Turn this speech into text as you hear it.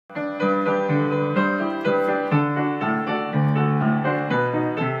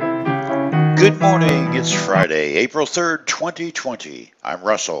Good morning. It's Friday, April 3rd, 2020. I'm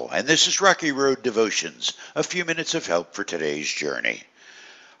Russell, and this is Rocky Road Devotions, a few minutes of help for today's journey.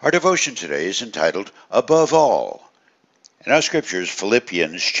 Our devotion today is entitled Above All, and our scripture is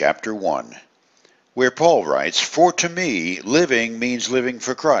Philippians chapter 1, where Paul writes, "For to me, living means living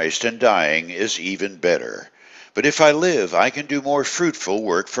for Christ, and dying is even better. But if I live, I can do more fruitful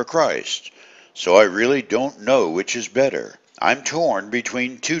work for Christ. So I really don't know which is better. I'm torn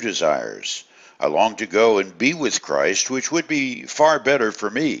between two desires. I long to go and be with Christ, which would be far better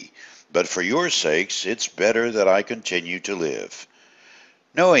for me. But for your sakes, it's better that I continue to live.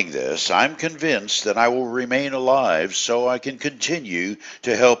 Knowing this, I'm convinced that I will remain alive so I can continue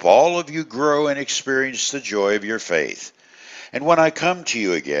to help all of you grow and experience the joy of your faith. And when I come to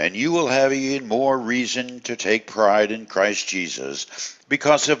you again, you will have even more reason to take pride in Christ Jesus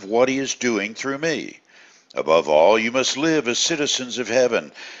because of what he is doing through me. Above all, you must live as citizens of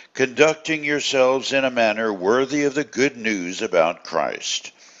heaven, conducting yourselves in a manner worthy of the good news about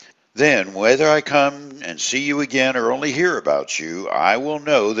Christ. Then, whether I come and see you again or only hear about you, I will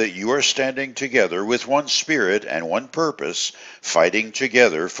know that you are standing together with one spirit and one purpose, fighting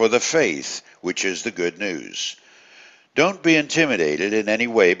together for the faith, which is the good news. Don't be intimidated in any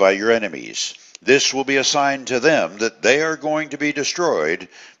way by your enemies. This will be a sign to them that they are going to be destroyed,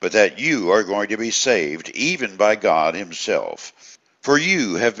 but that you are going to be saved, even by God himself. For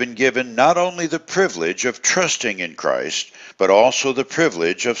you have been given not only the privilege of trusting in Christ, but also the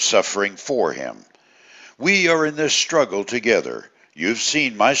privilege of suffering for him. We are in this struggle together. You've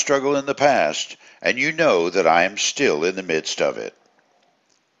seen my struggle in the past, and you know that I am still in the midst of it.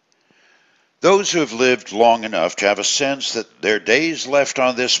 Those who have lived long enough to have a sense that their days left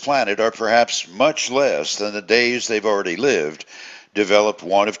on this planet are perhaps much less than the days they've already lived develop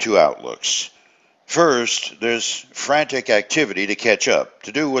one of two outlooks. First, there's frantic activity to catch up,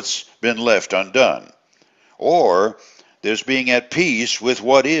 to do what's been left undone. Or there's being at peace with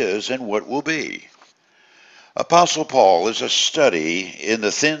what is and what will be. Apostle Paul is a study in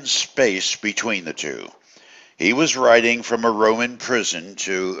the thin space between the two. He was writing from a Roman prison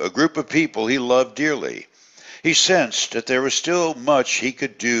to a group of people he loved dearly. He sensed that there was still much he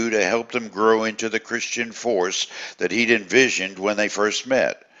could do to help them grow into the Christian force that he'd envisioned when they first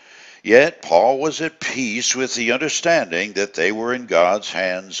met. Yet Paul was at peace with the understanding that they were in God's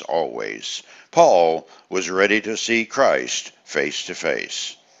hands always. Paul was ready to see Christ face to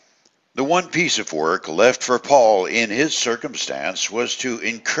face. The one piece of work left for Paul in his circumstance was to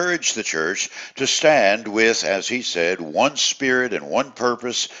encourage the church to stand with, as he said, one spirit and one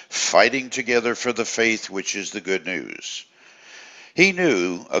purpose, fighting together for the faith which is the good news. He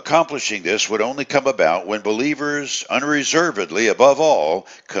knew accomplishing this would only come about when believers unreservedly, above all,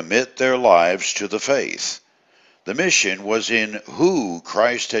 commit their lives to the faith. The mission was in who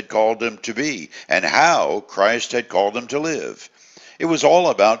Christ had called them to be and how Christ had called them to live. It was all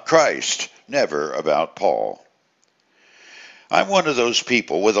about Christ, never about Paul. I'm one of those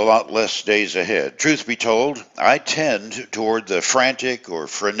people with a lot less days ahead. Truth be told, I tend toward the frantic or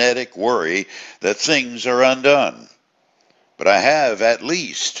frenetic worry that things are undone. But I have at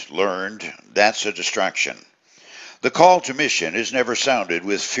least learned that's a distraction. The call to mission is never sounded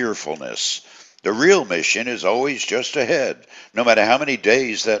with fearfulness. The real mission is always just ahead, no matter how many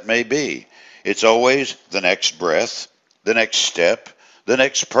days that may be. It's always the next breath, the next step, the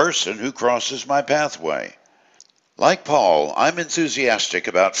next person who crosses my pathway. Like Paul, I'm enthusiastic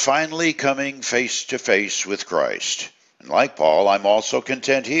about finally coming face to face with Christ. And like Paul, I'm also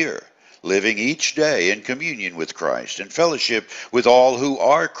content here, living each day in communion with Christ and fellowship with all who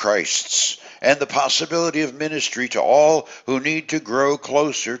are Christ's, and the possibility of ministry to all who need to grow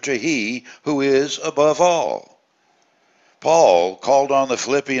closer to he who is above all. Paul called on the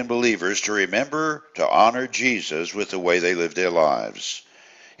Philippian believers to remember to honor Jesus with the way they lived their lives.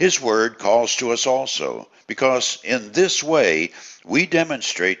 His word calls to us also, because in this way we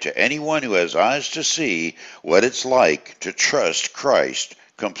demonstrate to anyone who has eyes to see what it's like to trust Christ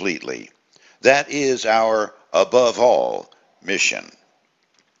completely. That is our, above all, mission.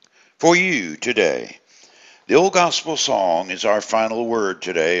 For you today, the old gospel song is our final word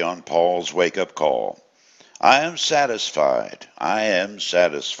today on Paul's wake-up call. I am satisfied, I am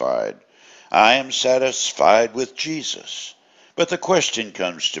satisfied, I am satisfied with Jesus. But the question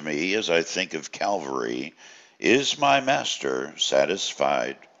comes to me as I think of Calvary, is my master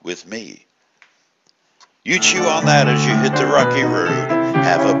satisfied with me? You chew on that as you hit the rocky road.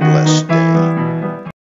 Have a blessed day.